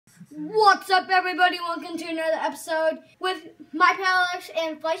What's up, everybody? Welcome to another episode with my pal Alex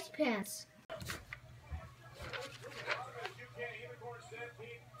and Feisty Pants.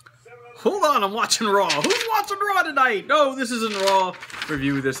 Hold on, I'm watching Raw. Who's watching Raw tonight? No, this isn't Raw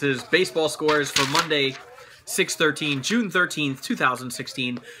review. This is baseball scores for Monday, June 13th,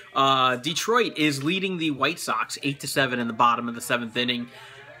 2016. Detroit is leading the White Sox 8-7 in the bottom of the 7th inning.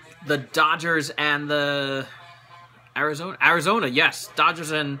 The Dodgers and the Arizona, yes.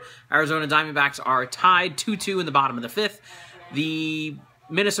 Dodgers and Arizona Diamondbacks are tied 2-2 in the bottom of the 5th. The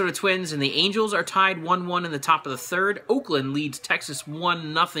Minnesota Twins and the Angels are tied 1-1 in the top of the 3rd. Oakland leads Texas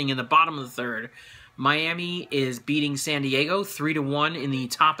 1-0 in the bottom of the 3rd. Miami is beating San Diego 3-1 in the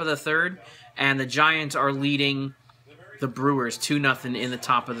top of the 3rd. And the Giants are leading the Brewers 2-0 in the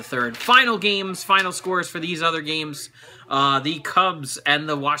top of the 3rd. Final games, final scores for these other games. The Cubs and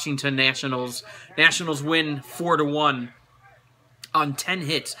the Washington Nationals. Nationals win 4-1 on 10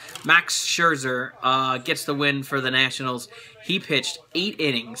 hits. Max Scherzer gets the win for the Nationals. He pitched 8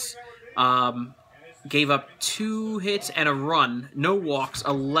 innings. Gave up 2 hits and a run. No walks.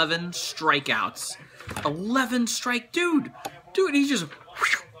 11 strikeouts. 11 strike. Dude, he just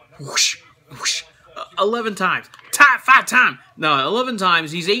whoosh, whoosh, 11 times. 5 times. No, 11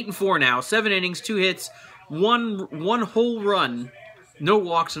 times. He's 8-4 now. 7 innings, 2 hits, one whole run, no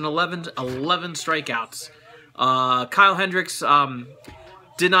walks, and 11 strikeouts. Kyle Hendricks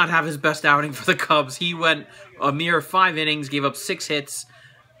did not have his best outing for the Cubs. He went a mere 5 innings, gave up 6 hits,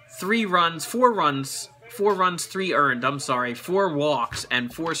 4 runs, 3 earned. I'm sorry, 4 walks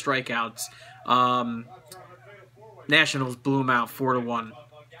and 4 strikeouts. Nationals blew him out 4-1.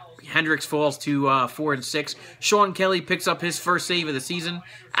 Hendricks falls to 4-6. Sean Kelly picks up his first save of the season.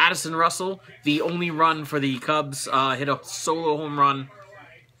 Addison Russell, the only run for the Cubs, hit a solo home run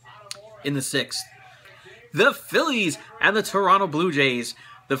in the 6th. The Phillies and the Toronto Blue Jays.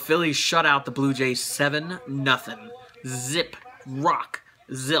 The Phillies shut out the Blue Jays 7-0. Zip, rock,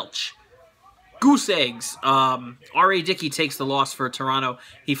 zilch. Goose eggs. R.A. Dickey takes the loss for Toronto.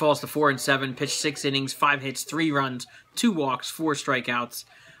 He falls to 4-7, pitched 6 innings, 5 hits, 3 runs, 2 walks, 4 strikeouts.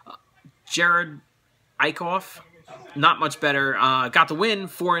 Jared Eichhoff, not much better. Got the win,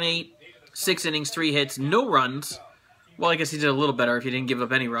 4-8, 6 innings, 3 hits, no runs. Well, I guess he did a little better if he didn't give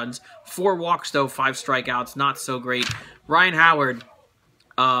up any runs. 4 walks, though, 5 strikeouts, not so great. Ryan Howard,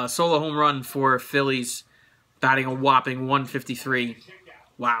 solo home run for Phillies, batting a whopping 153.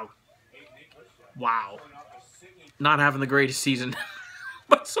 Wow. Not having the greatest season.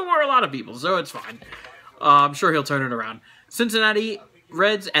 But so are a lot of people, so it's fine. I'm sure he'll turn it around. Cincinnati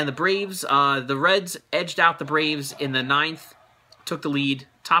Reds and the Braves. The Reds edged out the Braves in the 9th. Took the lead.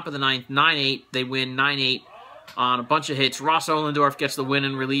 Top of the 9th. 9-8. They win 9-8 on a bunch of hits. Ross Ohlendorf gets the win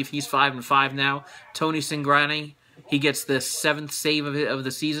in relief. He's 5-5 now. Tony Cingrani, he gets the 7th save of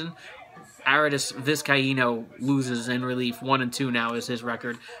the season. Aradis Vizcaíno loses in relief. 1-2 now is his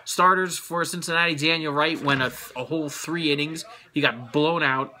record. Starters for Cincinnati. Daniel Wright went a whole 3 innings. He got blown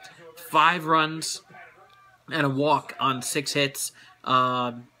out. 5 runs and a walk on 6 hits.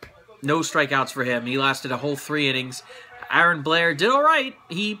 No strikeouts for him. He lasted a whole 3 innings. Aaron Blair did all right.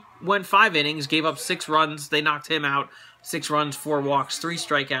 He went 5 innings, gave up 6 runs. They knocked him out. 6 runs, 4 walks, 3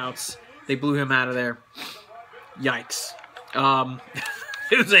 strikeouts. They blew him out of there. Yikes.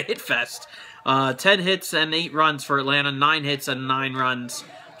 It was a hit fest. 10 hits and 8 runs for Atlanta. 9 hits and 9 runs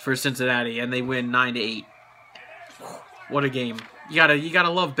for Cincinnati, and they win 9-8. What a game. You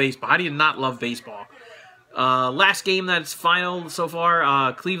gotta love baseball. How do you not love baseball? Last game that's final so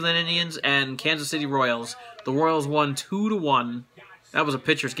far, Cleveland Indians and Kansas City Royals. The Royals won 2-1. That was a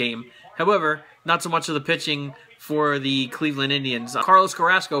pitcher's game. However, not so much of the pitching for the Cleveland Indians. Carlos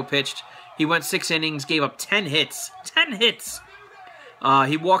Carrasco pitched. He went 6 innings, gave up 10 hits. 10 hits!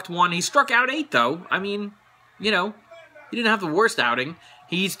 He walked 1. He struck out 8, though. I mean, you know, he didn't have the worst outing.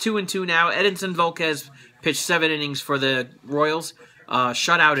 He's 2-2 now. Edinson Volquez pitched 7 innings for the Royals.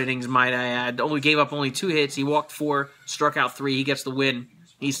 Shutout innings, might I add. Gave up only 2 hits. He walked 4, struck out 3. He gets the win.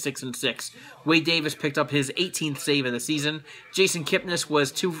 He's 6-6. Wade Davis picked up his 18th save of the season. Jason Kipnis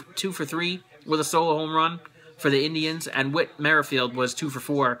was 2 for 3 with a solo home run for the Indians, and Whit Merrifield was 2 for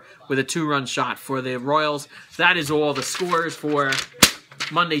 4 with a 2-run shot for the Royals. That is all the scores for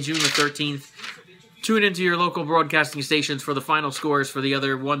Monday, June the 13th. Tune into your local broadcasting stations for the final scores for the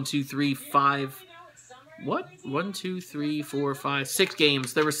other 6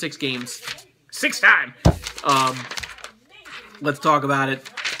 games. There were 6 games. 6 times. Let's talk about it.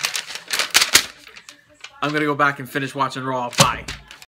 I'm going to go back and finish watching Raw. Bye.